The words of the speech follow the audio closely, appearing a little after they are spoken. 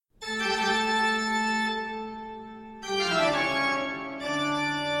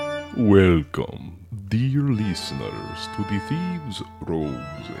Welcome, dear listeners, to the Thieves,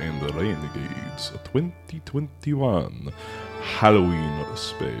 Rogues, and Renegades 2021 Halloween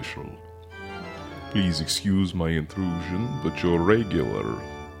special. Please excuse my intrusion, but your regular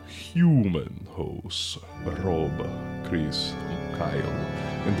human hosts, Rob, Chris, Kyle,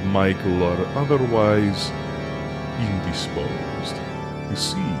 and Michael are otherwise indisposed. You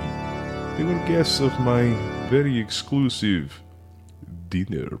see, they were guests of my very exclusive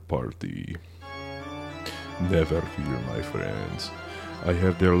dinner party. Never fear, my friends. I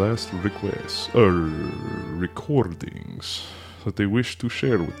have their last recordings that they wish to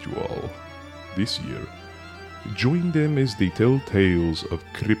share with you all this year. Join them as they tell tales of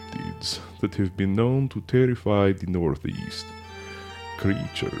cryptids that have been known to terrify the Northeast.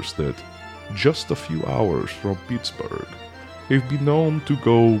 Creatures that, just a few hours from Pittsburgh, have been known to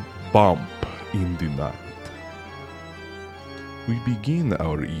go bump in the night. We begin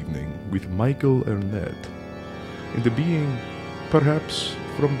our evening with Michael Arnett, and a being perhaps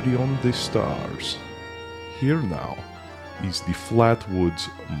from beyond the stars. Here now is the Flatwoods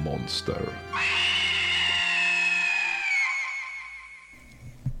Monster.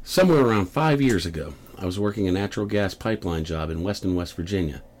 Somewhere around 5 years ago, I was working a natural gas pipeline job in Weston, West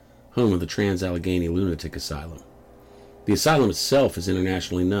Virginia, home of the Trans-Allegheny Lunatic Asylum. The asylum itself is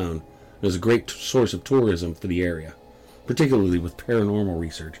internationally known and is a great source of tourism for the area, particularly with paranormal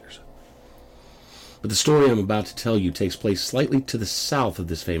researchers. But the story I'm about to tell you takes place slightly to the south of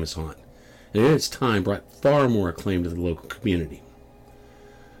this famous haunt, and in its time brought far more acclaim to the local community.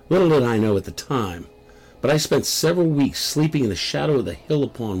 Little did I know at the time, but I spent several weeks sleeping in the shadow of the hill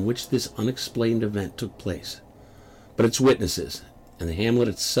upon which this unexplained event took place. But its witnesses, and the hamlet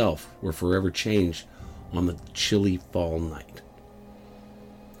itself, were forever changed on the chilly fall night.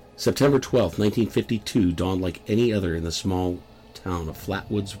 September 12, 1952 dawned like any other in the small town of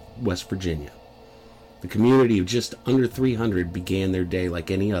Flatwoods, West Virginia. The community of just under 300 began their day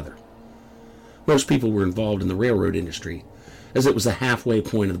like any other. Most people were involved in the railroad industry, as it was the halfway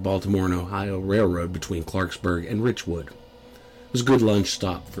point of the Baltimore and Ohio Railroad between Clarksburg and Richwood. It was a good lunch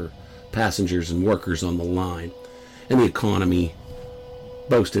stop for passengers and workers on the line, and the economy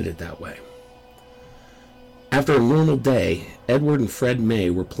boasted it that way. After a normal day, Edward and Fred May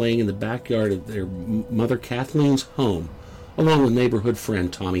were playing in the backyard of their mother Kathleen's home, along with neighborhood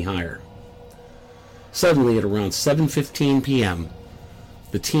friend Tommy Heyer. Suddenly, at around 7:15 p.m.,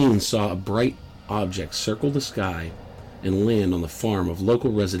 the teens saw a bright object circle the sky and land on the farm of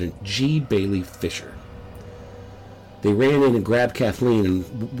local resident G. Bailey Fisher. They ran in and grabbed Kathleen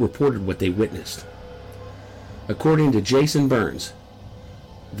and reported what they witnessed. According to Jason Burns,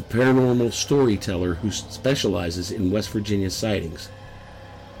 the paranormal storyteller who specializes in West Virginia sightings,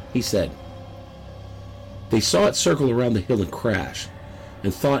 he said, "They saw it circle around the hill and crash,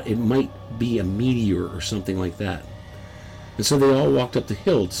 and thought it might be a meteor or something like that. And so they all walked up the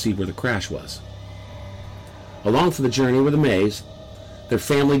hill to see where the crash was. Along for the journey were the Mays, their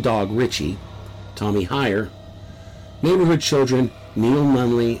family dog Richie, Tommy Heyer, neighborhood children Neil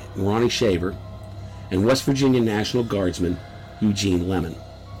Nunley and Ronnie Shaver, and West Virginia National Guardsman Eugene Lemon.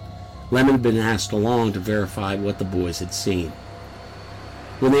 Lemon had been asked along to verify what the boys had seen.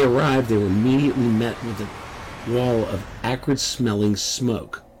 When they arrived, they were immediately met with a wall of acrid-smelling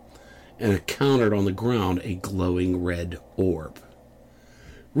smoke and encountered on the ground a glowing red orb.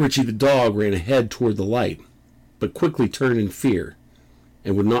 Richie the dog ran ahead toward the light, but quickly turned in fear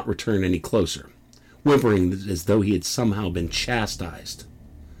and would not return any closer, whimpering as though he had somehow been chastised.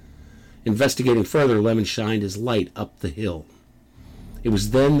 Investigating further, Lemon shined his light up the hill. It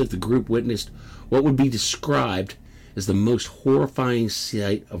was then that the group witnessed what would be described as the most horrifying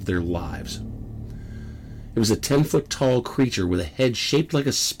sight of their lives. It was a 10-foot-tall creature with a head shaped like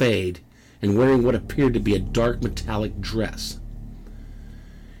a spade and wearing what appeared to be a dark metallic dress.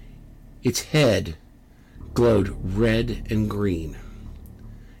 Its head glowed red and green.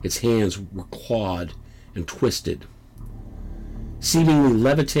 Its hands were clawed and twisted. Seemingly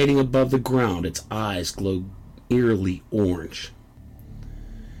levitating above the ground, its eyes glowed eerily orange.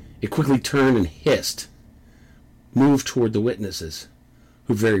 It quickly turned and hissed, moved toward the witnesses,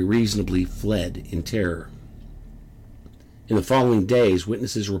 who very reasonably fled in terror. In the following days,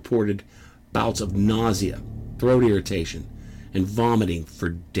 witnesses reported bouts of nausea, throat irritation, and vomiting for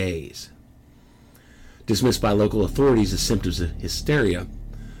days. Dismissed by local authorities as symptoms of hysteria,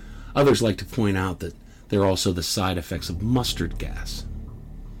 others like to point out that they're also the side effects of mustard gas.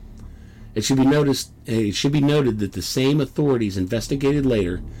 It should be noted that the same authorities investigated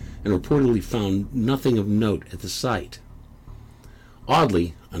later and reportedly found nothing of note at the site.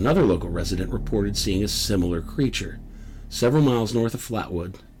 Oddly, another local resident reported seeing a similar creature several miles north of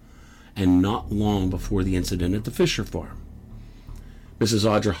Flatwood, and not long before the incident at the Fisher farm. Mrs.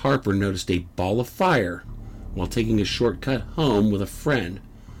 Audra Harper noticed a ball of fire while taking a shortcut home with a friend,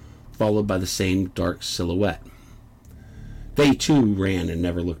 followed by the same dark silhouette. They too ran and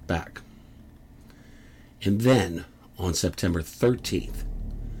never looked back. And then, on September 13th,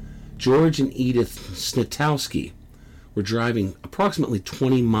 George and Edith Snitowski were driving approximately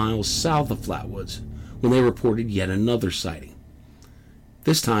 20 miles south of Flatwoods when they reported yet another sighting.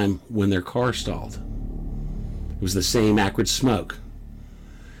 This time when their car stalled. It was the same acrid smoke,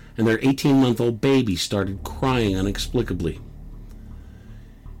 and their 18-month-old baby started crying inexplicably.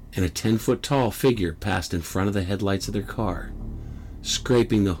 And a 10-foot tall figure passed in front of the headlights of their car,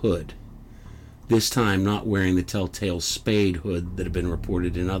 scraping the hood, this time not wearing the telltale spade hood that had been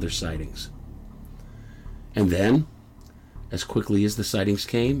reported in other sightings. And then, as quickly as the sightings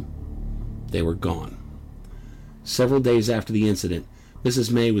came, they were gone. Several days after the incident,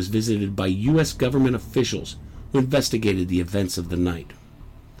 Mrs. May was visited by U.S. government officials who investigated the events of the night.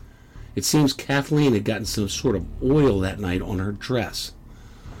 It seems Kathleen had gotten some sort of oil that night on her dress,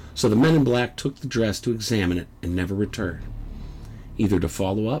 so the men in black took the dress to examine it and never returned, either to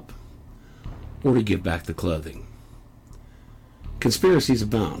follow up or to give back the clothing. Conspiracies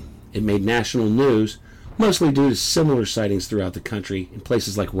abound. It made national news, mostly due to similar sightings throughout the country in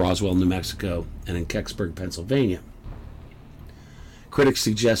places like Roswell, New Mexico, and in Kecksburg, Pennsylvania. Critics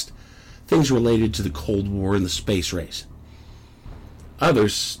suggest things related to the Cold War and the space race.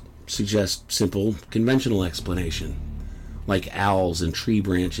 Others suggest simple, conventional explanation, like owls and tree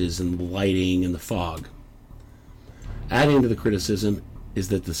branches and the lighting and the fog. Adding to the criticism is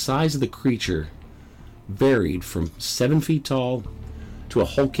that the size of the creature varied from 7 feet tall to a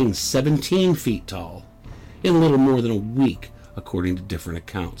hulking 17 feet tall in a little more than a week, according to different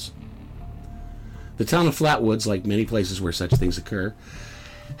accounts. The town of Flatwoods, like many places where such things occur,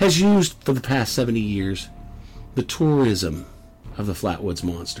 has used for the past 70 years the tourism of the Flatwoods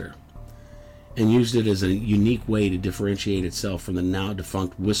monster, and used it as a unique way to differentiate itself from the now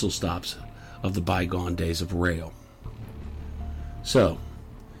defunct whistle stops of the bygone days of rail. So,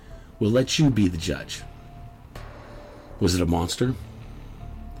 we'll let you be the judge. Was it a monster?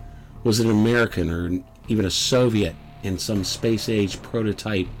 Was it an American or even a Soviet in some space-age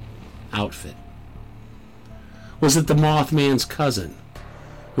prototype outfit? Was it the Mothman's cousin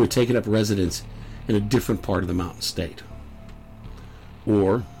who had taken up residence in a different part of the mountain state?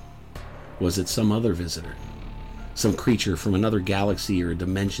 Or was it some other visitor, some creature from another galaxy or a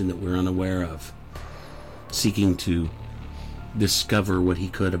dimension that we're unaware of, seeking to discover what he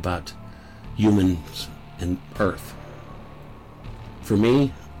could about humans and Earth? For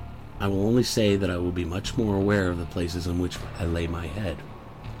me, I will only say that I will be much more aware of the places in which I lay my head,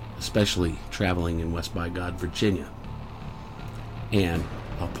 especially traveling in West by God, Virginia. And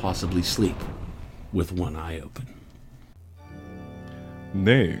I'll possibly sleep with one eye open.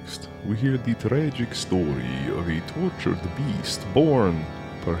 Next, we hear the tragic story of a tortured beast born,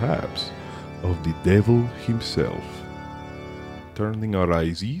 perhaps, of the devil himself. Turning our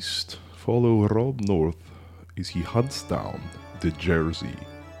eyes east, follow Rob North as he hunts down the Jersey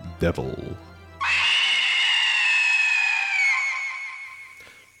Devil.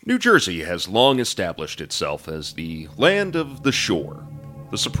 New Jersey has long established itself as the land of the shore,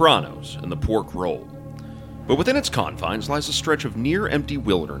 the Sopranos, and the pork roll. But within its confines lies a stretch of near-empty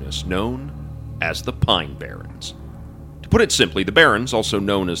wilderness known as the Pine Barrens. To put it simply, the Barrens, also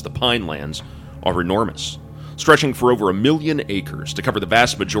known as the Pine Lands, are enormous, stretching for over 1 million acres to cover the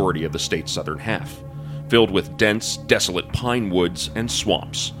vast majority of the state's southern half, filled with dense, desolate pine woods and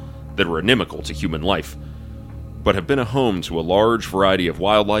swamps that are inimical to human life, but have been a home to a large variety of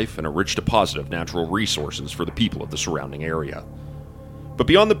wildlife and a rich deposit of natural resources for the people of the surrounding area. But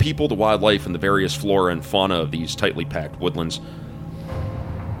beyond the people, the wildlife, and the various flora and fauna of these tightly packed woodlands,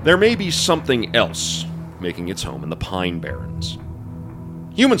 there may be something else making its home in the Pine Barrens.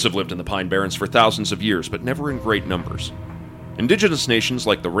 Humans have lived in the Pine Barrens for thousands of years, but never in great numbers. Indigenous nations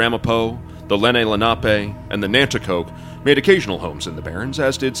like the Ramapo, the Lenni Lenape, and the Nanticoke made occasional homes in the Barrens,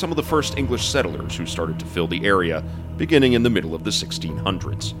 as did some of the first English settlers who started to fill the area beginning in the middle of the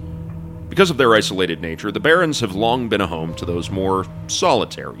 1600s. Because of their isolated nature, the Barrens have long been a home to those more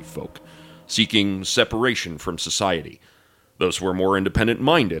solitary folk, seeking separation from society, those who are more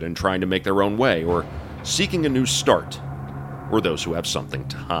independent-minded and trying to make their own way, or seeking a new start, or those who have something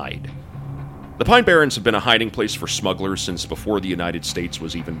to hide. The Pine Barrens have been a hiding place for smugglers since before the United States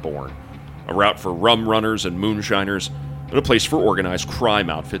was even born, a route for rum runners and moonshiners, and a place for organized crime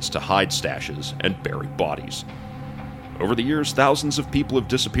outfits to hide stashes and bury bodies. Over the years, thousands of people have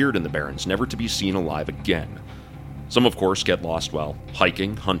disappeared in the Barrens, never to be seen alive again. Some, of course, get lost while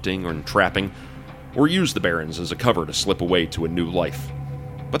hiking, hunting, or trapping, or use the barrens as a cover to slip away to a new life.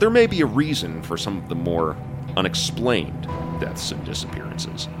 But there may be a reason for some of the more unexplained deaths and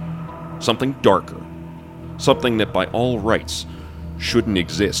disappearances. Something darker. Something that by all rights shouldn't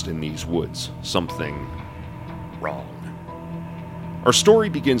exist in these woods. Something wrong. Our story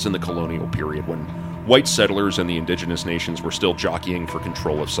begins in the colonial period when white settlers and the indigenous nations were still jockeying for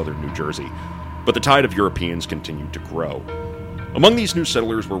control of southern New Jersey, but the tide of Europeans continued to grow. Among these new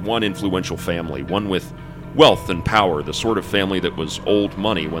settlers were one influential family, one with wealth and power, the sort of family that was old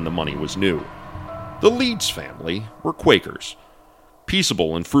money when the money was new. The Leeds family were Quakers,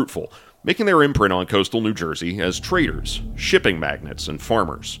 peaceable and fruitful, making their imprint on coastal New Jersey as traders, shipping magnates, and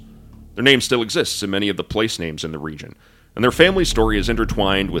farmers. Their name still exists in many of the place names in the region, and their family story is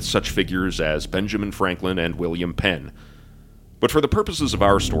intertwined with such figures as Benjamin Franklin and William Penn. But for the purposes of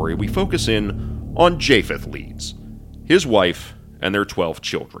our story, we focus in on Japheth Leeds, his wife, and their 12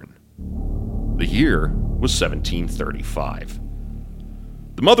 children. The year was 1735.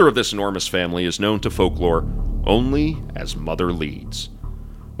 The mother of this enormous family is known to folklore only as Mother Leeds.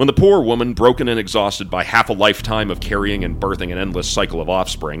 When the poor woman, broken and exhausted by half a lifetime of carrying and birthing an endless cycle of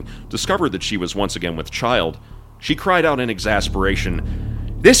offspring, discovered that she was once again with child, she cried out in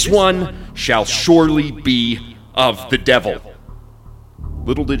exasperation, "This one shall surely be of the devil."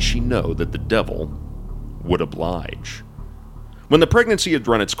 Little did she know that the devil would oblige. When the pregnancy had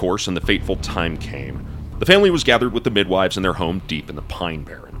run its course and the fateful time came, the family was gathered with the midwives in their home deep in the pine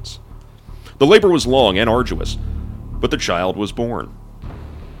barrens. The labor was long and arduous, but the child was born.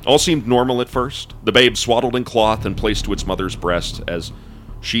 All seemed normal at first, the babe swaddled in cloth and placed to its mother's breast as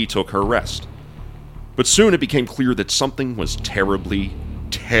she took her rest. But soon it became clear that something was terribly,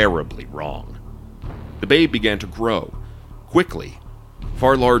 terribly wrong. The babe began to grow, quickly,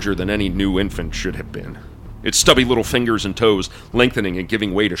 far larger than any new infant should have been. Its stubby little fingers and toes lengthening and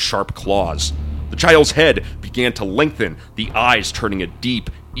giving way to sharp claws. The child's head began to lengthen, the eyes turning a deep,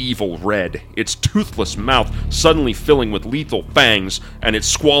 evil red, its toothless mouth suddenly filling with lethal fangs, and its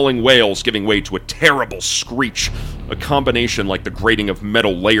squalling wails giving way to a terrible screech, a combination like the grating of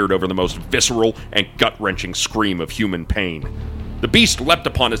metal layered over the most visceral and gut-wrenching scream of human pain. The beast leapt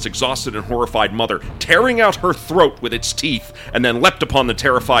upon its exhausted and horrified mother, tearing out her throat with its teeth, and then leapt upon the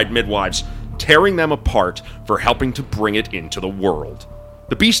terrified midwives, tearing them apart for helping to bring it into the world.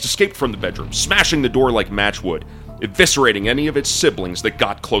 The beast escaped from the bedroom, smashing the door like matchwood, eviscerating any of its siblings that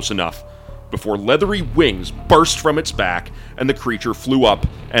got close enough, before leathery wings burst from its back and the creature flew up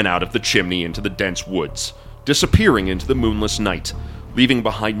and out of the chimney into the dense woods, disappearing into the moonless night, leaving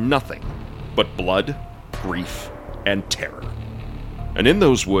behind nothing but blood, grief, and terror. And in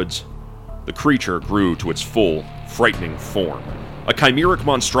those woods, the creature grew to its full, frightening form, a chimeric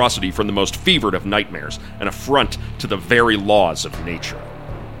monstrosity from the most fevered of nightmares, an affront to the very laws of nature.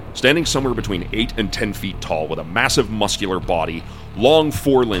 Standing somewhere between 8 and 10 feet tall with a massive muscular body, long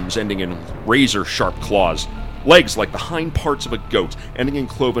forelimbs ending in razor-sharp claws, legs like the hind parts of a goat ending in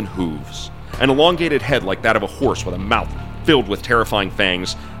cloven hooves, an elongated head like that of a horse with a mouth filled with terrifying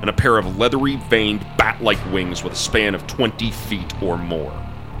fangs, and a pair of leathery, veined, bat-like wings with a span of 20 feet or more.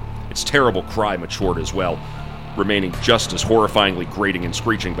 Its terrible cry matured as well, remaining just as horrifyingly grating and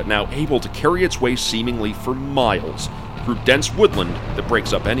screeching, but now able to carry its way seemingly for miles through dense woodland that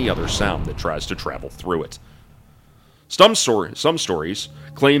breaks up any other sound that tries to travel through it. Some stories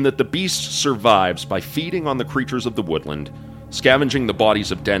claim that the beast survives by feeding on the creatures of the woodland, scavenging the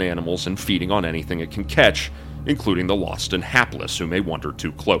bodies of dead animals, and feeding on anything it can catch, including the lost and hapless who may wander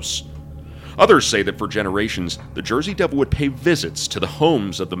too close. Others say that for generations, the Jersey Devil would pay visits to the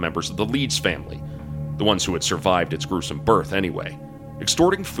homes of the members of the Leeds family, the ones who had survived its gruesome birth anyway,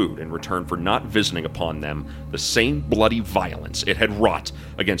 extorting food in return for not visiting upon them the same bloody violence it had wrought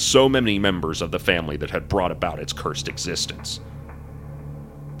against so many members of the family that had brought about its cursed existence.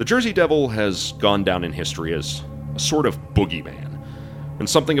 The Jersey Devil has gone down in history as a sort of boogeyman, and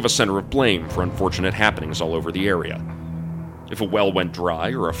something of a center of blame for unfortunate happenings all over the area. If a well went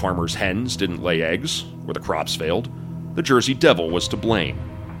dry, or a farmer's hens didn't lay eggs, or the crops failed, the Jersey Devil was to blame.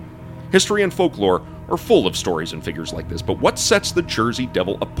 History and folklore are full of stories and figures like this, but what sets the Jersey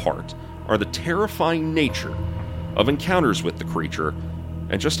Devil apart are the terrifying nature of encounters with the creature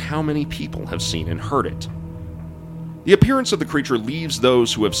and just how many people have seen and heard it. The appearance of the creature leaves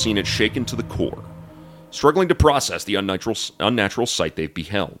those who have seen it shaken to the core, struggling to process the unnatural sight they've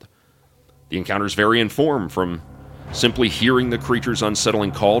beheld. The encounters vary in form, from simply hearing the creature's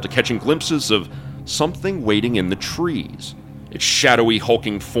unsettling call to catching glimpses of something waiting in the trees, its shadowy,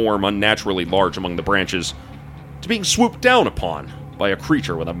 hulking form unnaturally large among the branches, to being swooped down upon by a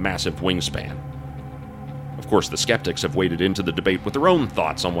creature with a massive wingspan. Of course, the skeptics have waded into the debate with their own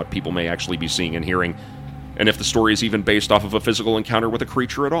thoughts on what people may actually be seeing and hearing, and if the story is even based off of a physical encounter with a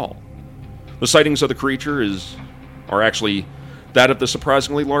creature at all. The sightings of the creature are actually that of the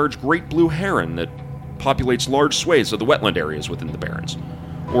surprisingly large great blue heron that populates large swathes of the wetland areas within the Barrens,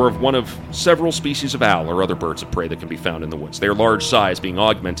 or of one of several species of owl or other birds of prey that can be found in the woods, their large size being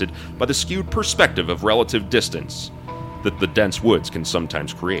augmented by the skewed perspective of relative distance that the dense woods can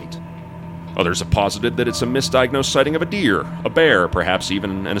sometimes create. Others have posited that it's a misdiagnosed sighting of a deer, a bear, perhaps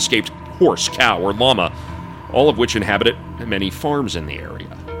even an escaped horse, cow, or llama, all of which inhabit many farms in the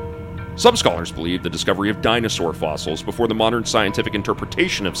area. Some scholars believe the discovery of dinosaur fossils before the modern scientific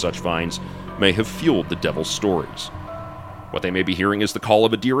interpretation of such finds may have fueled the devil's stories. What they may be hearing is the call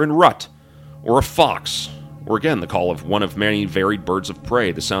of a deer in rut, or a fox, or again the call of one of many varied birds of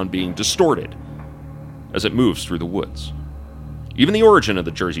prey, the sound being distorted as it moves through the woods. Even the origin of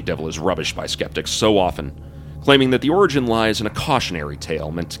the Jersey Devil is rubbished by skeptics so often, claiming that the origin lies in a cautionary tale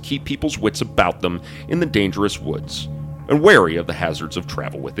meant to keep people's wits about them in the dangerous woods, and wary of the hazards of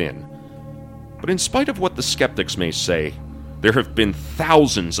travel within. But in spite of what the skeptics may say, there have been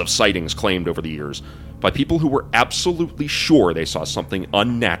thousands of sightings claimed over the years by people who were absolutely sure they saw something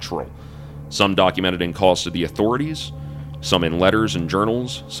unnatural, some documented in calls to the authorities, some in letters and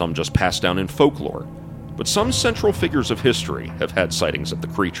journals, some just passed down in folklore. But some central figures of history have had sightings of the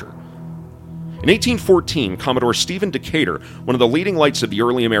creature. In 1814, Commodore Stephen Decatur, one of the leading lights of the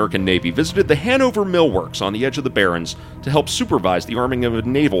early American Navy, visited the Hanover Mill Works on the edge of the Barrens to help supervise the arming of a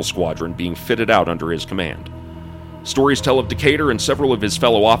naval squadron being fitted out under his command. Stories tell of Decatur and several of his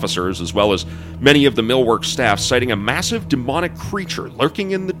fellow officers, as well as many of the millworks staff, sighting a massive demonic creature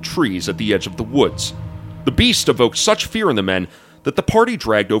lurking in the trees at the edge of the woods. The beast evoked such fear in the men that the party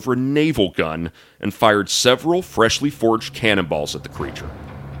dragged over a naval gun and fired several freshly forged cannonballs at the creature,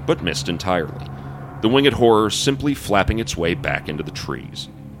 but missed entirely, the winged horror simply flapping its way back into the trees.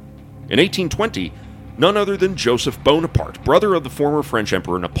 In 1820, none other than Joseph Bonaparte, brother of the former French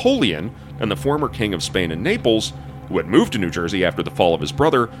Emperor Napoleon and the former King of Spain and Naples, who had moved to New Jersey after the fall of his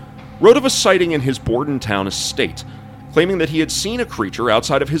brother, wrote of a sighting in his Bordentown estate, claiming that he had seen a creature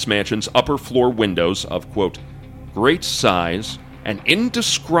outside of his mansion's upper floor windows of, quote, great size and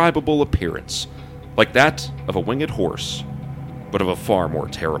indescribable appearance, like that of a winged horse, but of a far more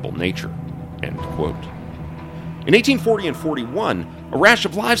terrible nature, end quote. In 1840 and 41, a rash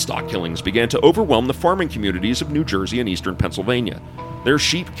of livestock killings began to overwhelm the farming communities of New Jersey and eastern Pennsylvania. Their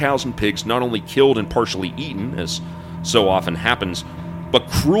sheep, cows, and pigs not only killed and partially eaten, as so often happens, but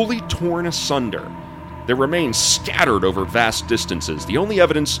cruelly torn asunder. Their remains scattered over vast distances, the only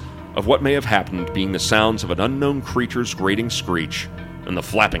evidence of what may have happened being the sounds of an unknown creature's grating screech and the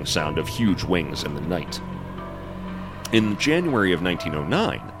flapping sound of huge wings in the night. In January of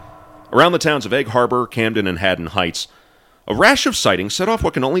 1909, around the towns of Egg Harbor, Camden, and Haddon Heights, a rash of sightings set off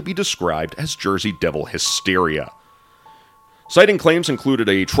what can only be described as Jersey Devil hysteria. Sighting claims included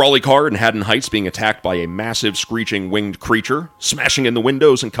a trolley car in Haddon Heights being attacked by a massive screeching winged creature, smashing in the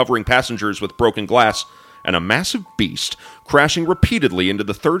windows and covering passengers with broken glass, and a massive beast crashing repeatedly into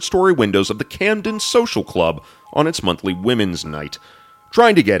the third-story windows of the Camden Social Club on its monthly women's night,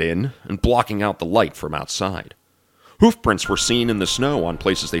 trying to get in and blocking out the light from outside. Hoofprints were seen in the snow on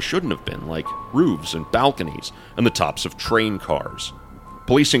places they shouldn't have been, like roofs and balconies and the tops of train cars.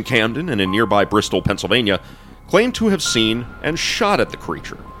 Police in Camden and in nearby Bristol, Pennsylvania, claimed to have seen and shot at the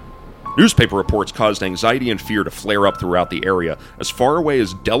creature. Newspaper reports caused anxiety and fear to flare up throughout the area, as far away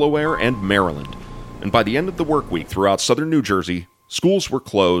as Delaware and Maryland, and by the end of the work week throughout southern New Jersey, schools were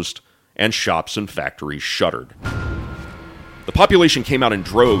closed and shops and factories shuttered. The population came out in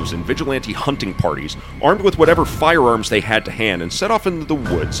droves in vigilante hunting parties, armed with whatever firearms they had to hand, and set off into the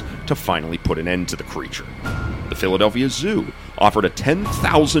woods to finally put an end to the creature. The Philadelphia Zoo offered a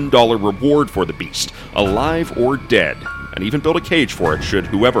 $10,000 reward for the beast, alive or dead, and even built a cage for it should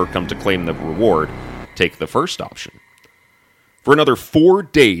whoever come to claim the reward take the first option. For another 4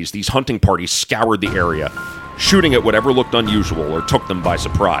 days, these hunting parties scoured the area, shooting at whatever looked unusual or took them by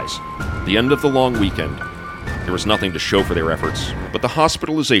surprise. At the end of the long weekend, there was nothing to show for their efforts but the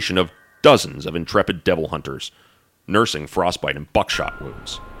hospitalization of dozens of intrepid devil hunters, nursing frostbite and buckshot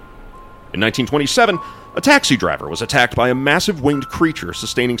wounds. In 1927, a taxi driver was attacked by a massive winged creature,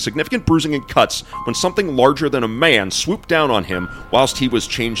 sustaining significant bruising and cuts when something larger than a man swooped down on him whilst he was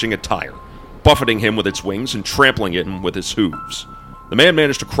changing a tire, buffeting him with its wings and trampling it with his hooves. The man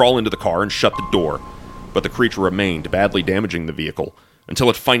managed to crawl into the car and shut the door, but the creature remained, badly damaging the vehicle until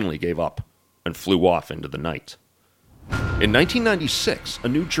it finally gave up and flew off into the night. In 1996, a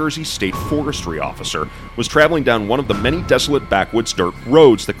New Jersey State Forestry officer was traveling down one of the many desolate backwoods dirt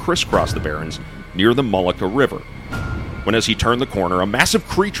roads that crisscross the Barrens near the Mullica River, when as he turned the corner, a massive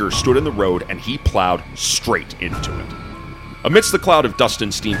creature stood in the road and he plowed straight into it. Amidst the cloud of dust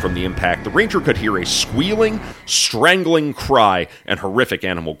and steam from the impact, the ranger could hear a squealing, strangling cry and horrific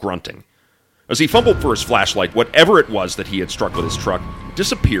animal grunting. As he fumbled for his flashlight, whatever it was that he had struck with his truck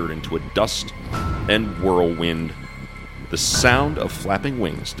disappeared into a dust and whirlwind, the sound of flapping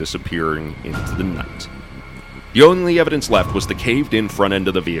wings disappearing into the night. The only evidence left was the caved-in front end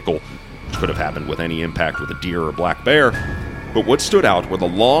of the vehicle, which could have happened with any impact with a deer or black bear, but what stood out were the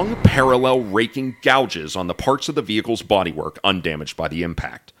long, parallel raking gouges on the parts of the vehicle's bodywork undamaged by the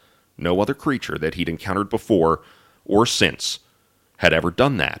impact. No other creature that he'd encountered before or since had ever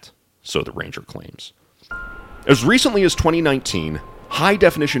done that, so the ranger claims. As recently as 2019,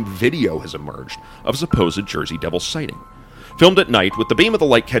 high-definition video has emerged of a supposed Jersey Devil sighting, filmed at night with the beam of the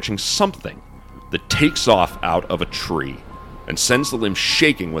light catching something that takes off out of a tree and sends the limb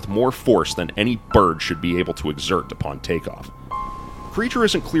shaking with more force than any bird should be able to exert upon takeoff. The creature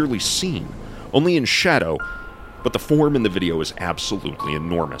isn't clearly seen, only in shadow, but the form in the video is absolutely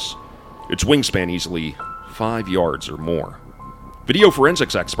enormous. Its wingspan easily 5 yards or more. Video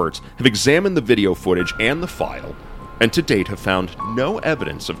forensics experts have examined the video footage and the file, and to date have found no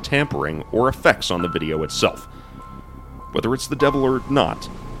evidence of tampering or effects on the video itself. Whether it's the devil or not,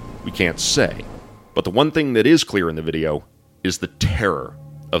 we can't say, but the one thing that is clear in the video is the terror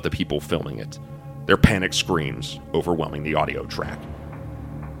of the people filming it, their panic screams overwhelming the audio track.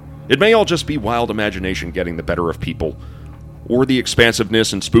 It may all just be wild imagination getting the better of people, or the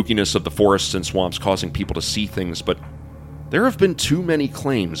expansiveness and spookiness of the forests and swamps causing people to see things, but there have been too many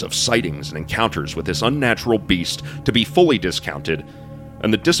claims of sightings and encounters with this unnatural beast to be fully discounted,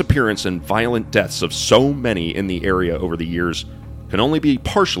 and the disappearance and violent deaths of so many in the area over the years can only be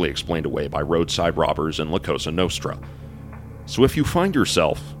partially explained away by roadside robbers and La Cosa Nostra. So if you find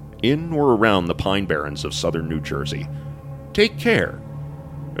yourself in or around the Pine Barrens of southern New Jersey, take care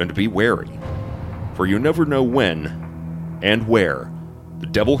and be wary, for you never know when and where the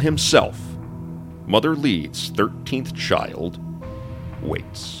devil himself, Mother Leeds' 13th child,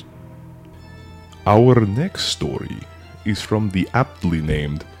 waits. Our next story is from the aptly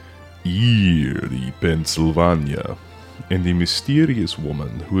named Erie, Pennsylvania, and a mysterious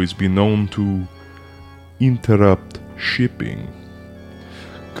woman who has been known to interrupt shipping.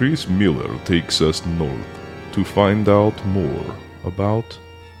 Chris Miller takes us north to find out more about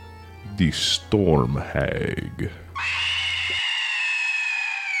the Storm Hag.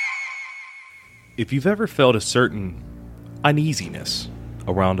 If you've ever felt a certain uneasiness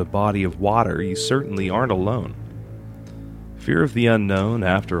around a body of water, you certainly aren't alone. Fear of the unknown,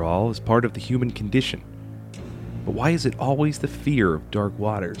 after all, is part of the human condition. But why is it always the fear of dark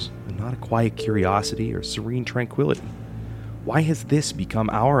waters, and not a quiet curiosity or serene tranquility? Why has this become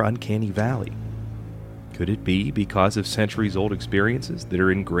our uncanny valley? Could it be because of centuries-old experiences that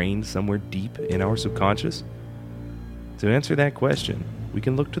are ingrained somewhere deep in our subconscious? To answer that question, we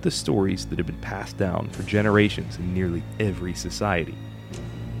can look to the stories that have been passed down for generations in nearly every society.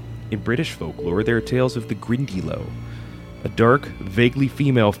 In British folklore, there are tales of the Grindylow, a dark, vaguely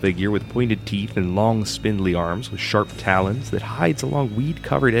female figure with pointed teeth and long, spindly arms with sharp talons that hides along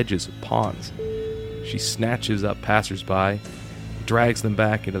weed-covered edges of ponds. She snatches up passers-by, drags them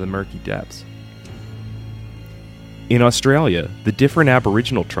back into the murky depths. In Australia, the different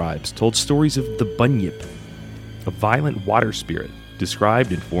Aboriginal tribes told stories of the Bunyip, a violent water spirit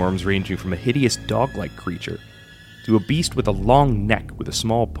described in forms ranging from a hideous dog-like creature to a beast with a long neck with a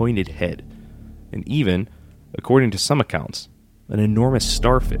small pointed head, and even, according to some accounts, an enormous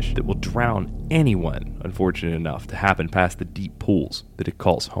starfish that will drown anyone unfortunate enough to happen past the deep pools that it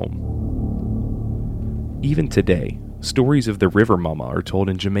calls home. Even today, stories of the River Mama are told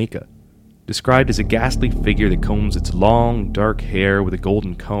in Jamaica, described as a ghastly figure that combs its long, dark hair with a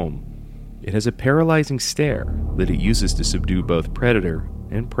golden comb. It has a paralyzing stare that it uses to subdue both predator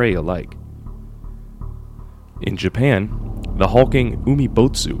and prey alike. In Japan, the hulking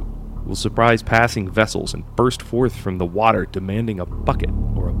Umibotsu will surprise passing vessels and burst forth from the water demanding a bucket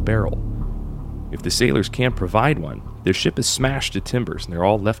or a barrel. If the sailors can't provide one, their ship is smashed to timbers and they're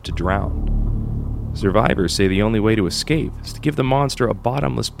all left to drown. Survivors say the only way to escape is to give the monster a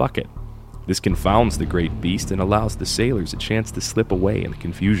bottomless bucket. This confounds the great beast and allows the sailors a chance to slip away in the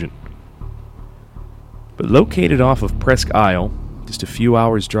confusion. But located off of Presque Isle, just a few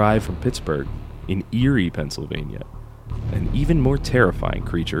hours' drive from Pittsburgh, in Erie, Pennsylvania, an even more terrifying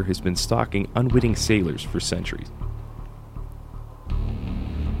creature has been stalking unwitting sailors for centuries.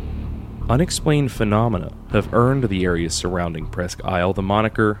 Unexplained phenomena have earned the areas surrounding Presque Isle the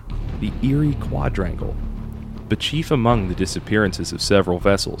moniker the Erie Quadrangle, but chief among the disappearances of several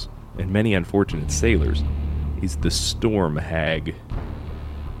vessels, and many unfortunate sailors, is the Storm Hag.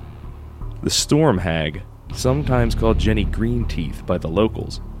 The Storm Hag, sometimes called Jenny Greenteeth by the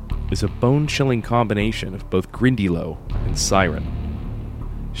locals, is a bone-chilling combination of both Grindylow and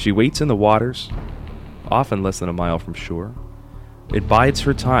Siren. She waits in the waters, often less than a mile from shore. It bides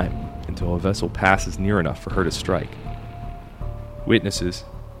her time until a vessel passes near enough for her to strike. Witnesses,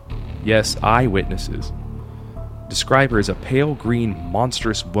 yes, eyewitnesses, describe her as a pale green,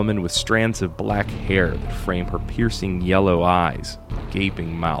 monstrous woman with strands of black hair that frame her piercing yellow eyes,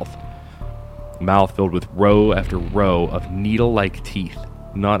 gaping mouth filled with row after row of needle-like teeth,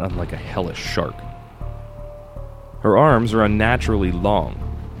 not unlike a hellish shark. Her arms are unnaturally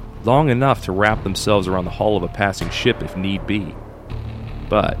long enough to wrap themselves around the hull of a passing ship if need be.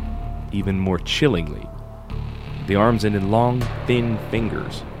 But, even more chillingly, the arms end in long, thin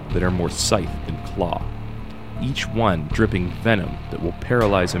fingers that are more scythe than claw, each one dripping venom that will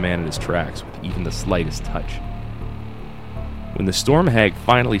paralyze a man in his tracks with even the slightest touch. When the Storm Hag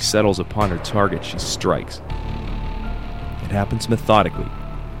finally settles upon her target, she strikes. It happens methodically.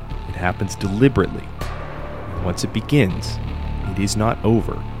 It happens deliberately. And once it begins, it is not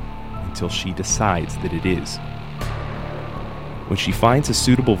over until she decides that it is. When she finds a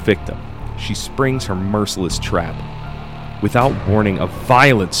suitable victim, she springs her merciless trap. Without warning, a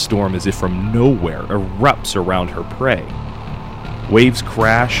violent storm as if from nowhere erupts around her prey. Waves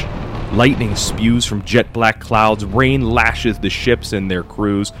crash, lightning spews from jet-black clouds, rain lashes the ships and their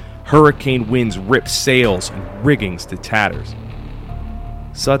crews, hurricane winds rip sails and riggings to tatters.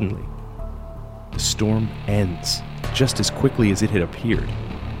 Suddenly, the storm ends just as quickly as it had appeared,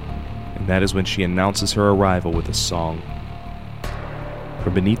 and that is when she announces her arrival with a song.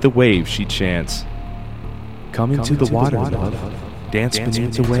 From beneath the waves she chants, "Come into the water, love, dance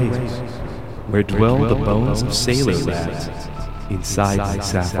beneath the waves, where dwell the bones of sailor lads, inside thy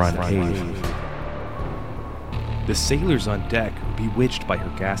saffron cave." The sailors on deck are bewitched by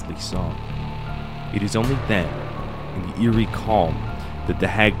her ghastly song. It is only then, in the eerie calm, that the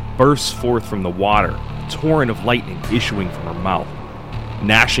hag bursts forth from the water, a torrent of lightning issuing from her mouth,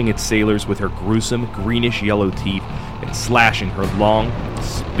 gnashing at sailors with her gruesome greenish-yellow teeth and slashing her long,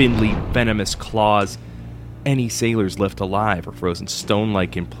 spindly, venomous claws. Any sailors left alive are frozen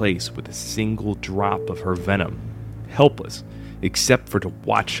stone-like in place with a single drop of her venom, helpless except for to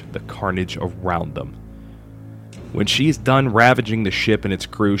watch the carnage around them. When she is done ravaging the ship and its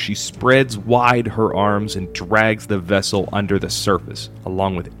crew, she spreads wide her arms and drags the vessel under the surface,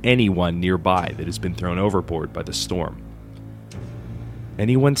 along with anyone nearby that has been thrown overboard by the storm.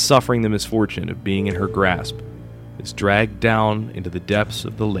 Anyone suffering the misfortune of being in her grasp is dragged down into the depths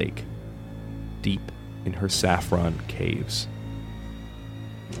of the lake, deep in her saffron caves.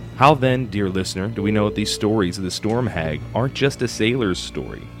 How then, dear listener, do we know that these stories of the Storm Hag aren't just a sailor's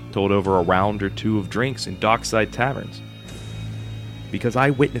story, told over a round or two of drinks in dockside taverns? Because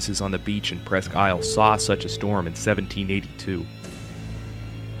eyewitnesses on the beach in Presque Isle saw such a storm in 1782.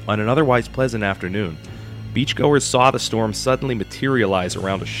 On an otherwise pleasant afternoon, beachgoers saw the storm suddenly materialize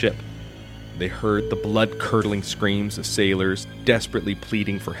around a ship. They heard the blood-curdling screams of sailors desperately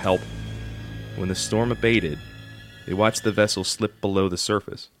pleading for help. When the storm abated, they watched the vessel slip below the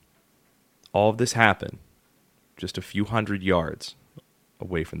surface. All of this happened just a few hundred yards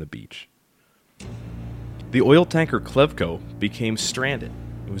away from the beach. The oil tanker Klevko became stranded.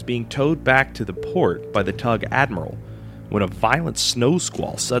 It was being towed back to the port by the tug Admiral when a violent snow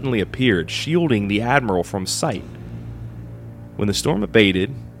squall suddenly appeared, shielding the Admiral from sight. When the storm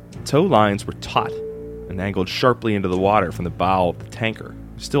abated, tow lines were taut and angled sharply into the water from the bow of the tanker,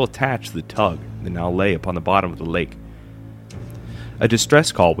 still attached to the tug that now lay upon the bottom of the lake. A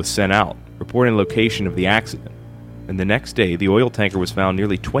distress call was sent out, reporting the location of the accident, and the next day the oil tanker was found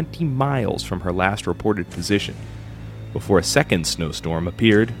nearly 20 miles from her last reported position, before a second snowstorm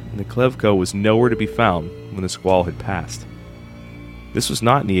appeared and the Klevko was nowhere to be found when the squall had passed. This was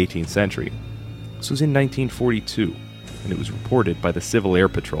not in the 18th century. This was in 1942, and it was reported by the Civil Air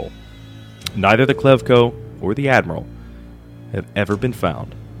Patrol. Neither the Klevko or the Admiral have ever been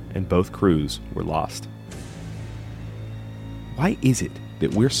found, and both crews were lost. Why is it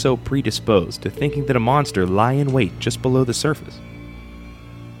that we're so predisposed to thinking that a monster lie in wait just below the surface?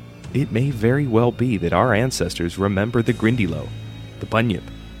 It may very well be that our ancestors remembered the Grindylow, the Bunyip,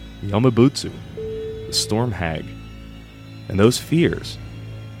 the Yomabutsu, the Storm Hag, and those fears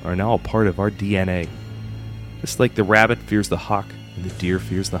are now a part of our DNA, just like the rabbit fears the hawk and the deer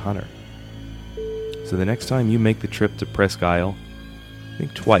fears the hunter. So the next time you make the trip to Presque Isle,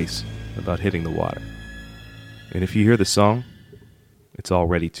 think twice about hitting the water. And if you hear the song, it's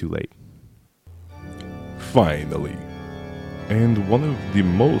already too late. Finally, and one of the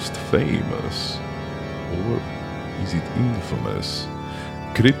most famous, or is it infamous,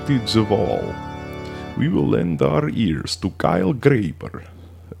 cryptids of all. We will lend our ears to Kyle Graper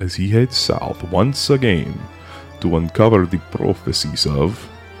as he heads south once again to uncover the prophecies of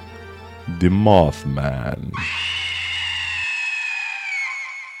the Mothman.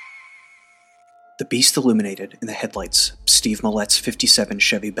 The beast illuminated in the headlights, Steve Millette's 57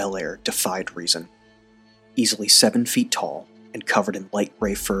 Chevy Bel Air defied reason. Easily 7 feet tall and covered in light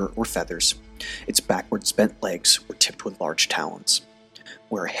gray fur or feathers, its backwards bent legs were tipped with large talons.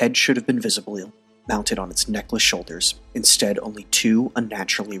 Where a head should have been visibly mounted on its neckless shoulders, instead only 2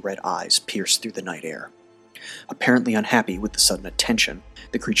 unnaturally red eyes pierced through the night air. Apparently unhappy with the sudden attention,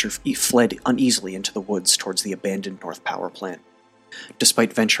 the creature fled uneasily into the woods towards the abandoned North Power Plant.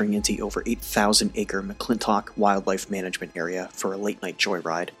 Despite venturing into the over 8,000-acre McClintock Wildlife Management Area for a late-night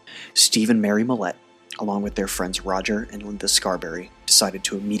joyride, Steve and Mary Millette, along with their friends Roger and Linda Scarberry, decided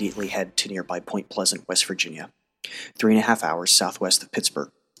to immediately head to nearby Point Pleasant, West Virginia, 3.5 hours southwest of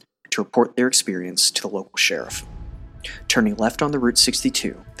Pittsburgh, to report their experience to the local sheriff. Turning left on the Route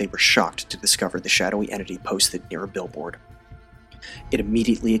 62, they were shocked to discover the shadowy entity posted near a billboard. It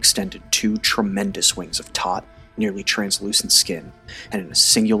immediately extended 2 tremendous wings of taut, nearly translucent skin, and in a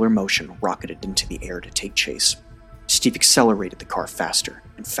singular motion rocketed into the air to take chase. Steve accelerated the car faster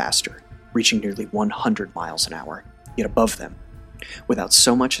and faster, reaching nearly 100 miles an hour, yet above them. Without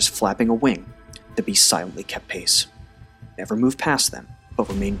so much as flapping a wing, the beast silently kept pace. Never moved past them, but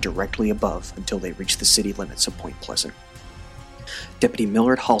remained directly above until they reached the city limits of Point Pleasant. Deputy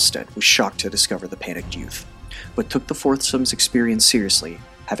Millard Halstead was shocked to discover the panicked youth, but took the foursome's experience seriously,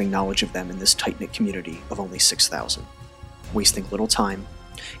 having knowledge of them in this tight-knit community of only 6,000. Wasting little time,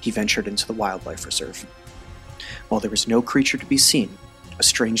 he ventured into the wildlife reserve. While there was no creature to be seen, a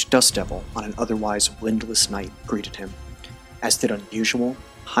strange dust devil on an otherwise windless night greeted him, as did unusual,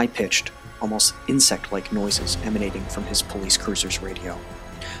 high-pitched, almost insect-like noises emanating from his police cruiser's radio.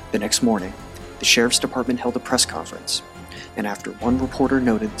 The next morning, the sheriff's department held a press conference, and after one reporter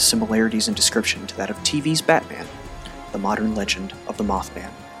noted the similarities in description to that of TV's Batman, the modern legend of the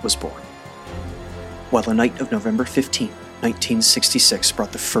Mothman was born. While the night of November 15, 1966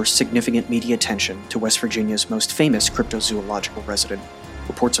 brought the first significant media attention to West Virginia's most famous cryptozoological resident,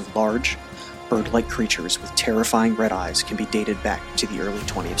 reports of large, bird-like creatures with terrifying red eyes can be dated back to the early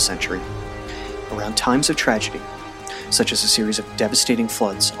 20th century. Around times of tragedy, such as a series of devastating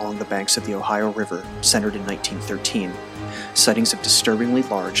floods along the banks of the Ohio River centered in 1913, sightings of disturbingly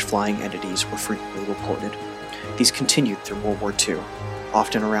large flying entities were frequently reported. These continued through World War II,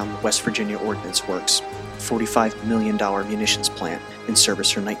 often around the West Virginia Ordnance Works, a $45 million munitions plant in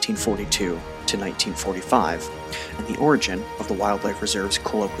service from 1942 to 1945, and the origin of the Wildlife Reserve's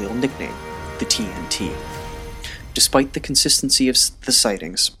colloquial nickname, the TNT. Despite the consistency of the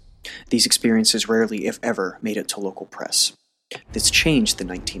sightings, these experiences rarely, if ever, made it to local press. This changed in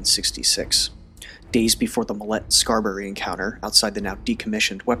 1966. Days before the Millette-Scarberry encounter outside the now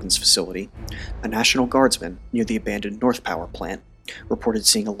decommissioned weapons facility, a National Guardsman near the abandoned North Power Plant reported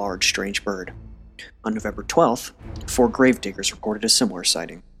seeing a large, strange bird. On November 12th, 4 gravediggers reported a similar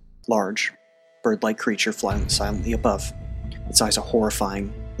sighting. Large, bird-like creature flying silently above, its eyes a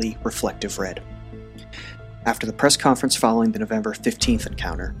horrifyingly reflective red. After the press conference following the November 15th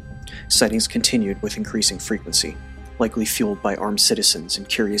encounter, sightings continued with increasing frequency, likely fueled by armed citizens and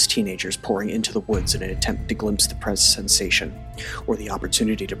curious teenagers pouring into the woods in an attempt to glimpse the press sensation, or the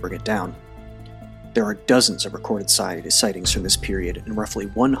opportunity to bring it down. There are dozens of recorded sightings from this period and roughly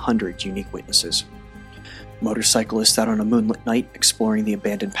 100 unique witnesses. Motorcyclists out on a moonlit night exploring the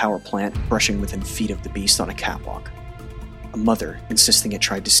abandoned power plant, brushing within feet of the beast on a catwalk. A mother insisting it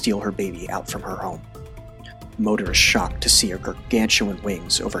tried to steal her baby out from her home. Motorists shocked to see her gargantuan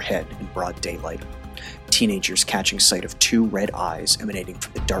wings overhead in broad daylight. Teenagers catching sight of 2 red eyes emanating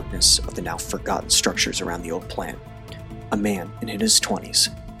from the darkness of the now forgotten structures around the old plant. A man in his 20s,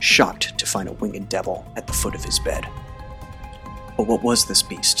 shocked to find a winged devil at the foot of his bed. But what was this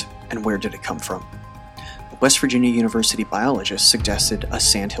beast, and where did it come from? The West Virginia University biologist suggested a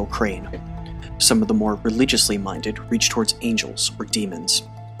sandhill crane. Some of the more religiously minded reached towards angels or demons,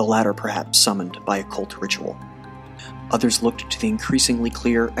 the latter perhaps summoned by occult ritual. Others looked to the increasingly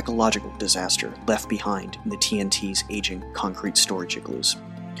clear ecological disaster left behind in the TNT's aging concrete storage igloos.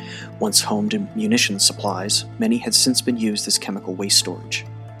 Once homed in munitions supplies, many had since been used as chemical waste storage,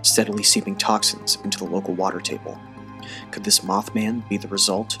 steadily seeping toxins into the local water table. Could this Mothman be the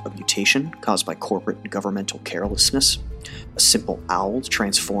result of mutation caused by corporate and governmental carelessness? A simple owl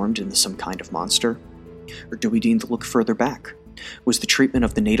transformed into some kind of monster? Or do we need to look further back? Was the treatment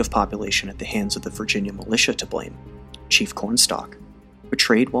of the native population at the hands of the Virginia militia to blame? Chief Cornstalk,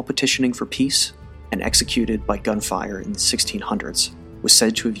 betrayed while petitioning for peace and executed by gunfire in the 1600s, was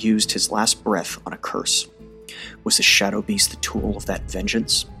said to have used his last breath on a curse. Was the Shadow Beast the tool of that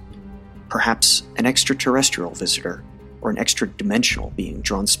vengeance? Perhaps an extraterrestrial visitor, or an extra-dimensional being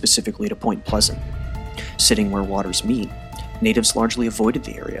drawn specifically to Point Pleasant. Sitting where waters meet, natives largely avoided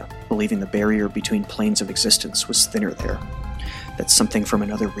the area, believing the barrier between planes of existence was thinner there, that something from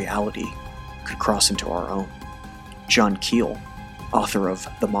another reality could cross into our own. John Keel, author of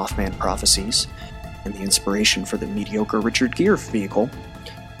The Mothman Prophecies and the inspiration for the mediocre Richard Gere vehicle,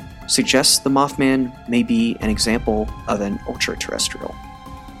 suggests the Mothman may be an example of an ultra-terrestrial,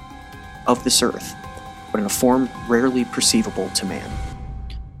 of this Earth, but in a form rarely perceivable to man,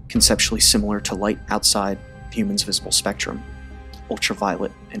 conceptually similar to light outside humans' visible spectrum,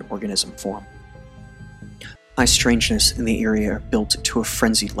 ultraviolet in organism form. Eye strangeness in the area built to a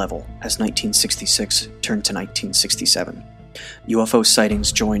frenzied level as 1966 turned to 1967. UFO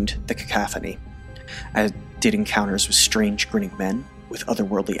sightings joined the cacophony, as did encounters with strange grinning men with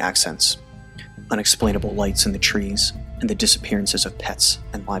otherworldly accents, unexplainable lights in the trees, and the disappearances of pets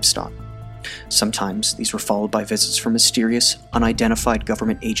and livestock. Sometimes these were followed by visits from mysterious, unidentified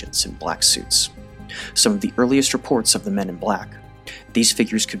government agents in black suits. Some of the earliest reports of the men in black. These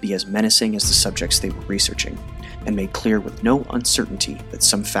figures could be as menacing as the subjects they were researching, and made clear with no uncertainty that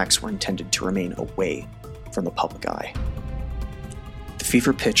some facts were intended to remain away from the public eye. The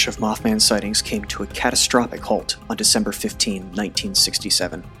fever pitch of Mothman sightings came to a catastrophic halt on December 15,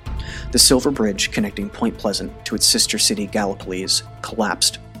 1967. The Silver Bridge connecting Point Pleasant to its sister city Gallipolis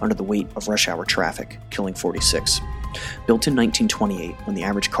collapsed under the weight of rush hour traffic, killing 46. Built in 1928, when the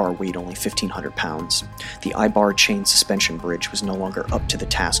average car weighed only 1,500 pounds, the I-bar chain suspension bridge was no longer up to the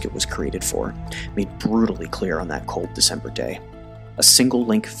task it was created for, made brutally clear on that cold December day. A single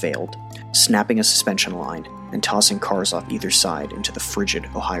link failed, snapping a suspension line and tossing cars off either side into the frigid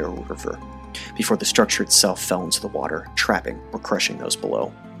Ohio River, before the structure itself fell into the water, trapping or crushing those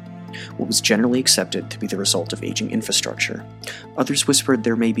below. What was generally accepted to be the result of aging infrastructure, others whispered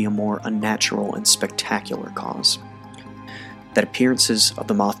there may be a more unnatural and spectacular cause. That appearances of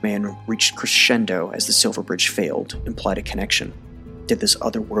the Mothman reached crescendo as the Silver Bridge failed implied a connection. Did this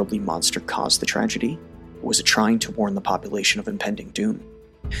otherworldly monster cause the tragedy? Or was it trying to warn the population of impending doom?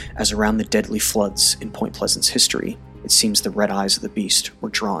 As around the deadly floods in Point Pleasant's history, it seems the red eyes of the beast were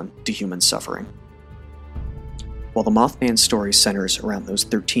drawn to human suffering. While the Mothman story centers around those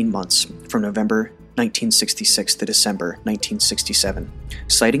 13 months from November 1966 to December 1967,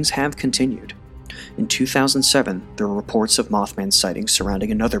 sightings have continued. In 2007, there were reports of Mothman sightings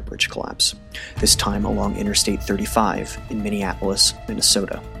surrounding another bridge collapse, this time along Interstate 35 in Minneapolis,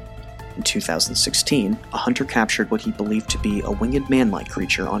 Minnesota. In 2016, a hunter captured what he believed to be a winged man-like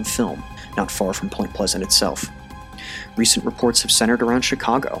creature on film, not far from Point Pleasant itself. Recent reports have centered around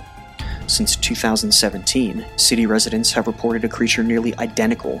Chicago. Since 2017, city residents have reported a creature nearly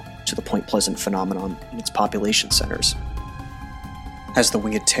identical to the Point Pleasant phenomenon in its population centers. Has the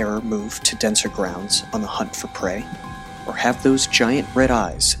winged terror moved to denser grounds on the hunt for prey? Or have those giant red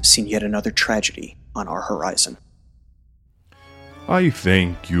eyes seen yet another tragedy on our horizon? I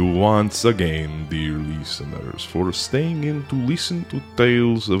thank you once again, dear listeners, for staying in to listen to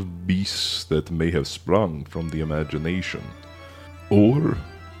tales of beasts that may have sprung from the imagination. Or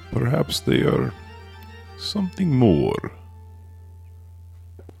perhaps they are something more.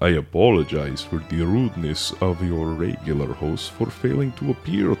 I apologize for the rudeness of your regular host for failing to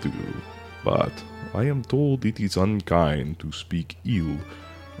appear to you, but I am told it is unkind to speak ill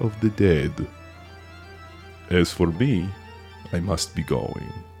of the dead. As for me, I must be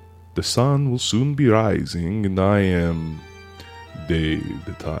going. The sun will soon be rising, and I am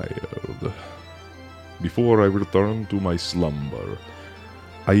dead tired. Before I return to my slumber,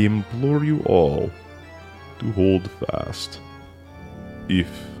 I implore you all to hold fast, if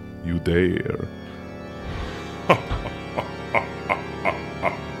you dare.